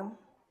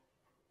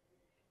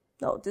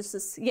 no, this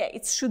is, yeah,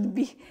 it should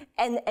be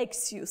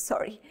NXU,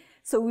 sorry.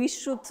 So we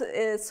should,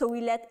 so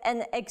we let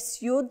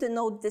NXU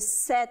denote the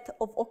set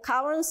of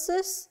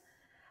occurrences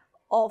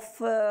of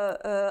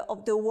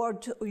the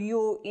word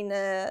U in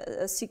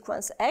a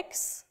sequence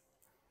X.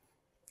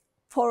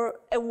 For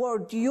a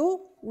word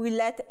U, we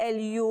let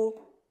LU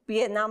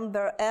be a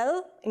number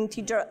L,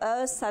 integer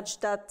L, such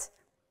that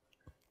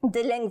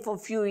the length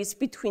of U is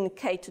between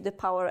k to the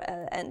power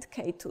L and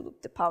k to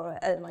the power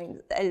L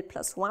minus L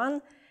plus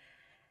 1.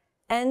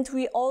 And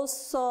we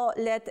also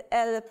let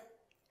L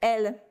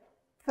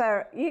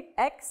per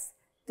X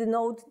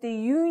denote the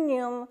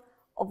union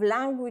of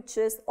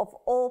languages of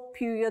all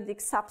periodic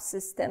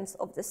subsystems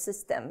of the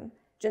system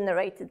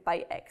generated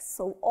by X.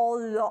 So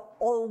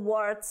all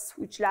words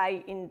which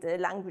lie in the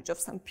language of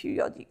some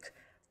periodic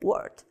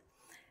word.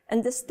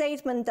 And the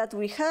statement that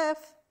we have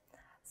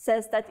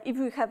says that if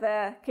we have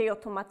a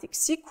k-automatic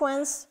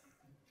sequence,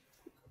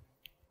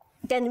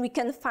 then we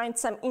can find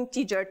some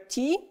integer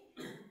t.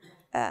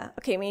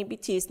 Okay, maybe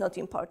t is not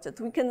important.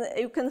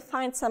 You can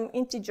find some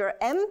integer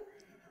m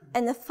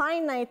and a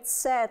finite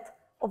set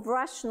of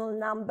rational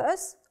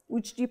numbers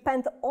which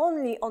depend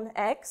only on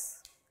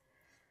x,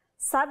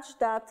 such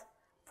that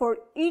for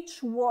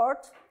each word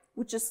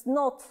which is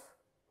not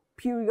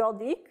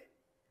periodic,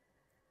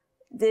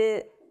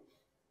 the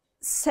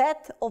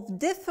set of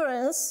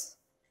difference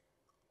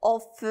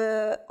of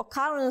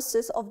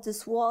occurrences of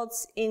these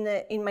words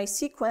in my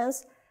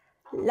sequence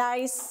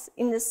lies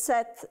in the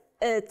set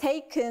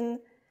taken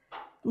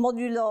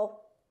modulo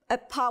a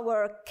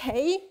power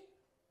k,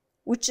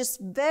 which is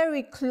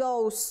very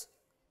close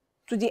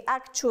to the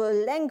actual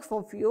length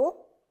of U,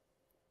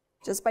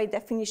 just by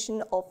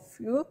definition of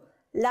U,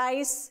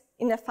 lies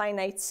in a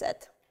finite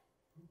set.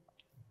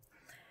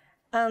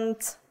 And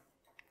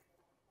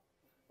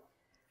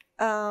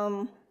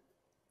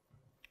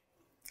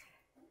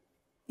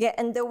yeah,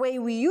 and the way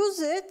we use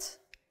it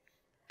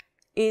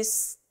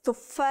is to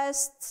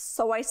first,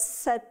 so I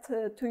said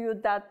to you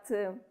that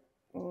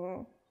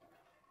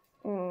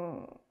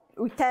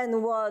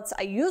return words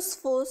are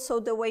useful, so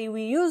the way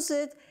we use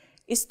it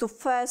is to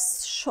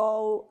first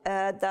show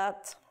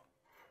that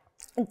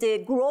the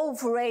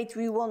growth rate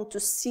we want to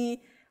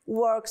see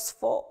works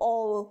for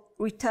all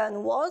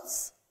return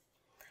words.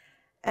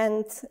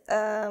 And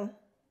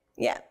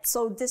yeah,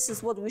 so this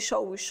is what we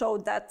show. We show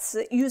that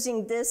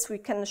using this, we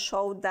can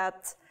show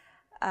that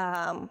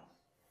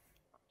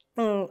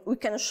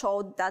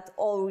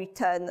all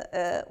return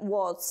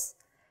words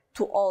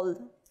to all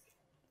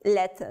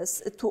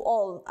letters, to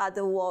all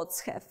other words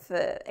have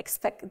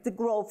expect the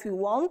growth we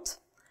want.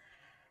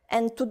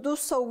 And to do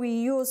so, we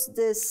use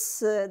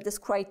this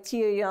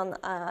criterion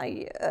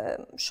I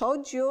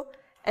showed you,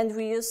 and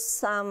we use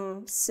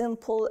some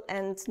simple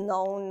and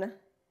known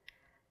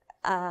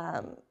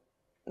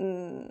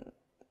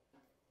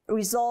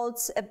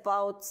results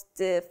about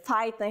the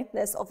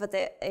finiteness of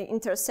the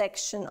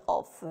intersection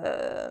of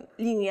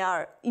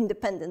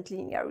independent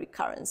linear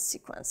recurrence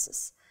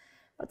sequences.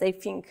 But I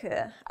think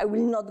I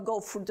will not go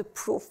through the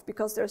proof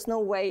because there's no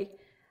way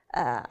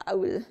I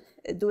will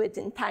do it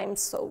in time.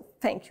 So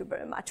thank you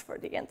very much for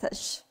the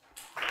attention.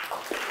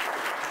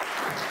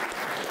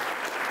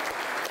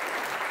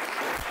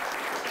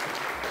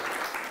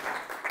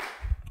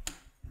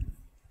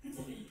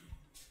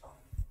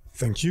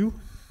 Thank you.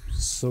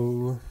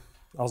 So,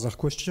 other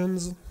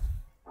questions?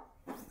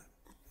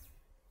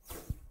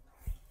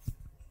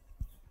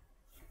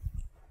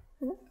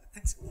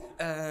 Thanks.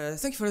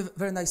 Thank you for a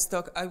very nice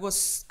talk. I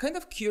was kind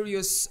of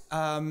curious.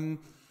 Often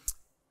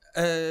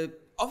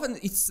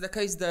it's the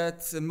case that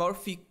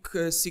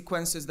morphic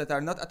sequences that are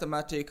not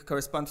automatic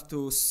correspond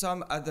to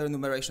some other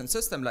numeration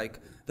system, like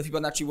the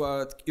Fibonacci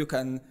word. You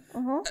can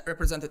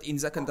represent it in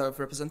second-order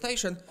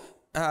representation.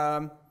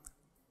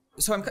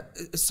 So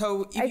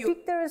if you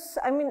think there's,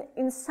 I mean,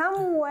 in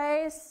some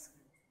ways,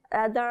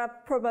 there are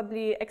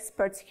probably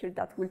experts here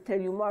that will tell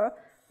you more.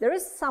 There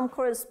is some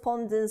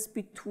correspondence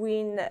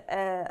between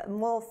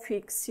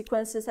morphic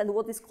sequences and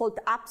what is called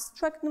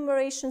abstract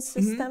numeration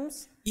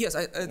systems. Yes,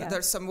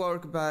 there's some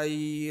work by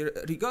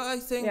Rigo, I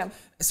think. Yeah.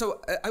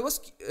 So I was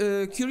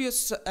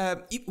curious,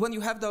 when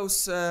you have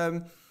those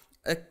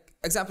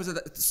examples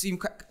that seem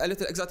a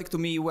little exotic to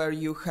me, where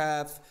you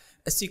have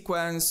a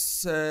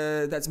sequence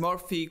that's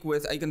morphic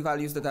with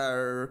eigenvalues that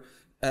are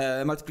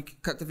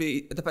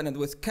multiplicatively dependent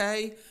with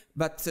k,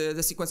 but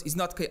the sequence is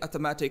not k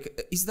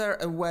automatic. Is there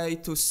a way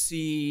to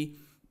see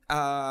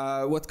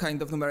what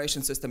kind of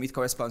numeration system it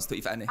corresponds to,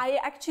 if any? I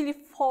actually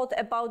thought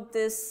about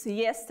this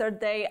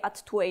yesterday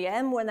at 2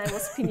 a.m. when I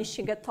was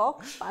finishing a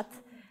talk, but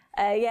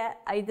yeah,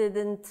 I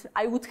didn't.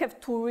 I would have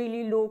to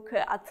really look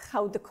at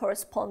how the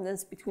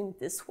correspondence between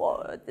these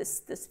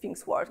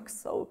things works.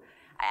 So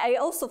I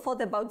also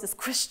thought about this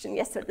question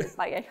yesterday,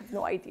 but I have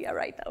no idea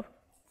right now.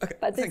 Okay,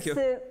 but thank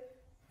you.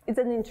 It's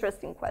an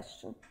interesting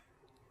question.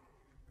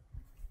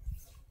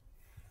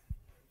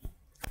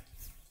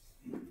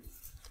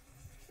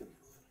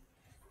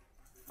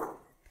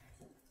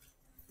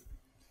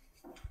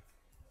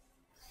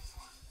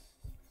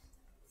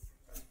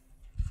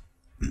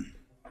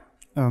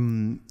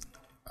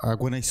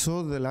 When I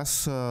saw the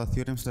last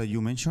theorems that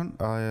you mentioned,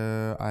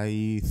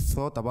 I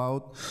thought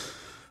about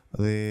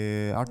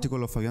the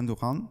article of Fabian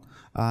Durand,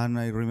 and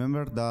I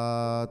remember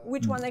that...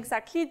 Which one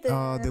exactly?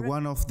 The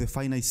one of the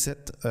finite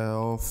set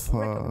of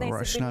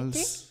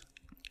rationals.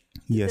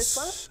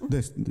 Yes,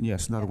 this one?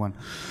 Yes, that one.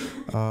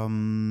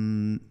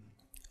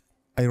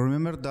 I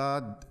remember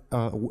that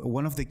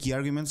one of the key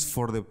arguments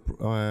for the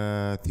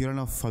theorem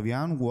of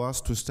Fabian was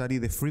to study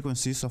the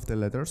frequencies of the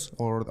letters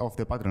or of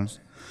the patterns.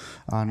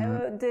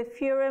 And the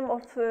theorem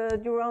of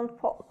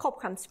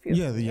Durand-Cobham's theorem.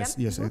 Yeah, yes.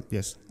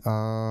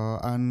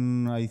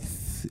 And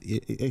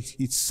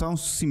it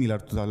sounds similar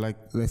to that,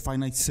 like the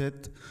finite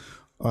set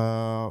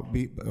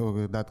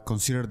that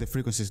consider the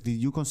frequencies.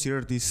 Did you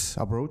consider this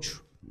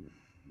approach?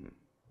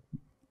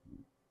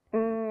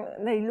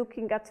 Like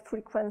looking at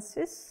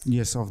frequencies?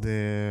 Yes, of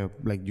the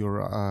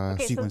your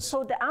okay, sequence.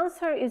 So the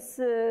answer is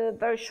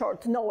very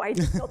short. No, I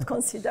did not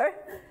consider.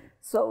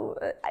 So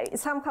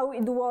somehow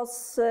it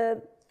was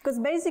because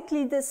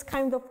basically this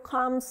kind of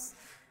comes.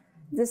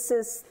 This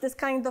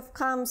kind of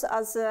comes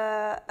as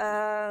a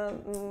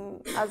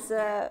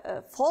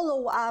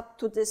follow-up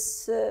to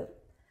this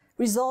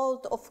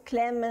result of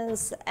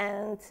Clemens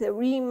and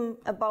Riem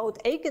about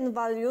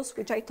eigenvalues,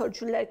 which I told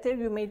you later.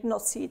 You may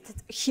not see it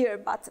here,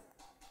 but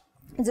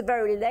it's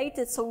very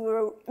related, so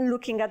we're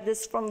looking at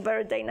this from a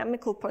very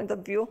dynamical point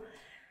of view,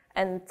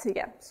 and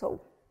yeah,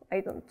 so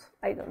I don't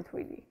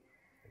really.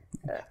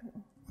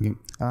 Okay.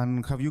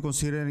 And have you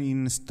considered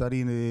in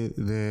studying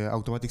the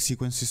automatic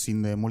sequences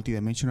in the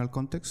multidimensional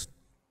context?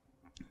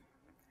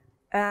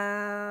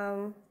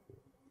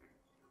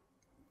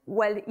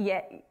 Well,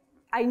 yeah,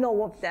 I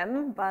know of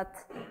them, but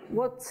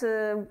what?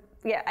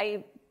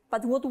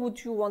 But what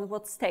would you want?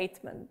 What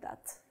statement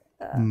that?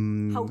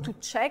 How to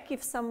check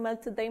if some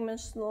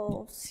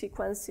multidimensional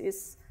sequence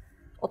is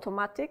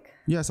automatic?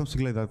 Yeah,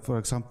 something like that. For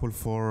example,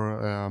 for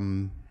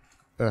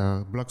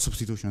block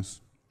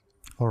substitutions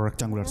or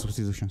rectangular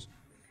substitutions.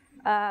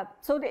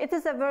 So it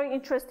is a very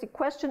interesting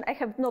question. I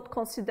have not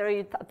considered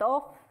it at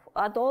all.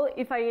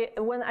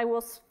 When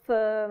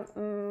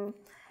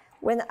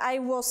I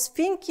was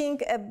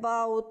thinking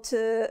about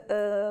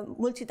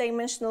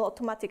multidimensional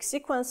automatic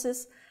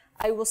sequences,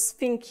 I was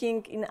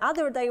thinking in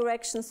other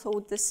directions. So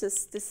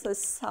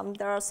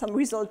there are some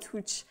results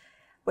which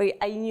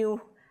I knew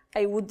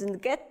I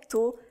wouldn't get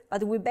to,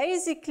 but we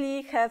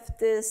basically have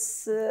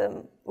this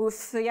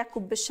with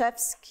Jakub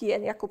Byszewski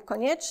and Jakub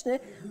Konieczny.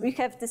 We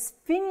have this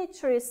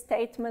finitury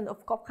statement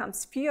of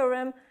Cobham's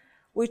theorem,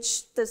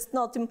 which is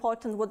not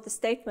important what the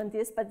statement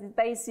is, but it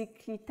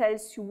basically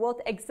tells you what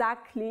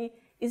exactly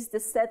is the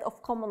set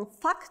of common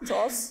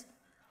factors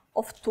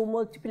of two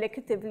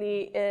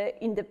multiplicatively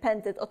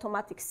independent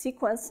automatic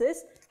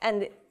sequences,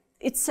 and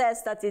it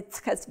says that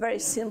it has very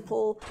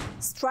simple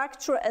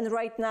structure, and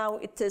right now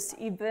it is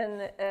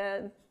even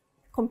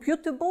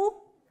computable.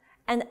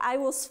 And I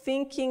was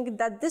thinking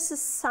that this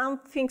is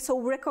something, so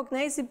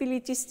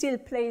recognizability still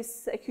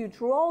plays a huge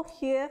role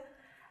here,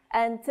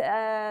 and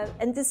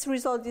this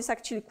result is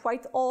actually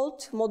quite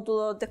old,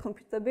 modulo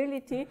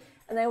decomputability,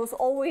 and I was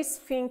always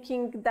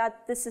thinking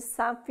that this is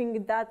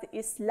something that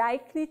is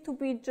likely to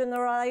be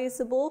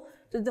generalizable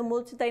to the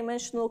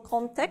multidimensional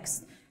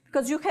context,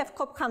 because you have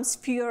Cobham's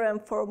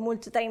theorem for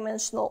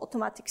multidimensional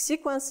automatic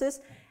sequences,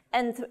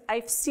 and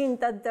I've seen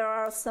that there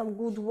are some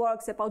good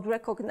works about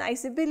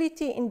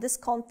recognizability in this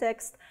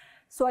context.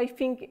 So I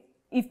think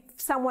if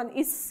someone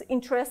is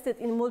interested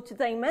in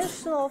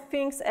multidimensional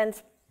things and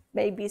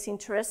maybe is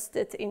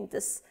interested in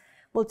this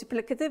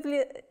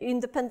multiplicatively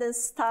independent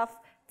stuff,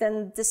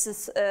 then this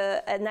is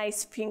a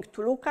nice thing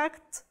to look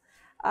at.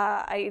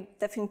 I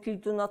definitely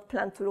do not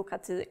plan to look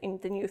at it in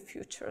the near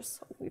future,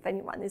 so if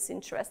anyone is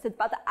interested.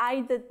 But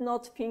I did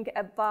not think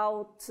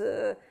about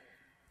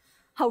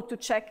how to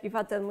check if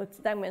other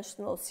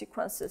multidimensional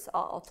sequences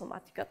are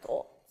automatic at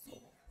all. So,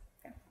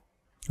 yeah.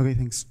 Okay,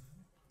 thanks.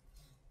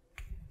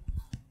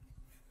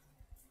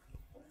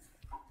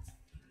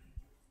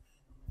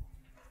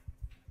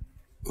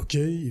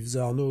 Okay, if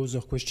there are no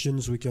other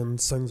questions, we can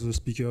thank the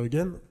speaker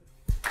again.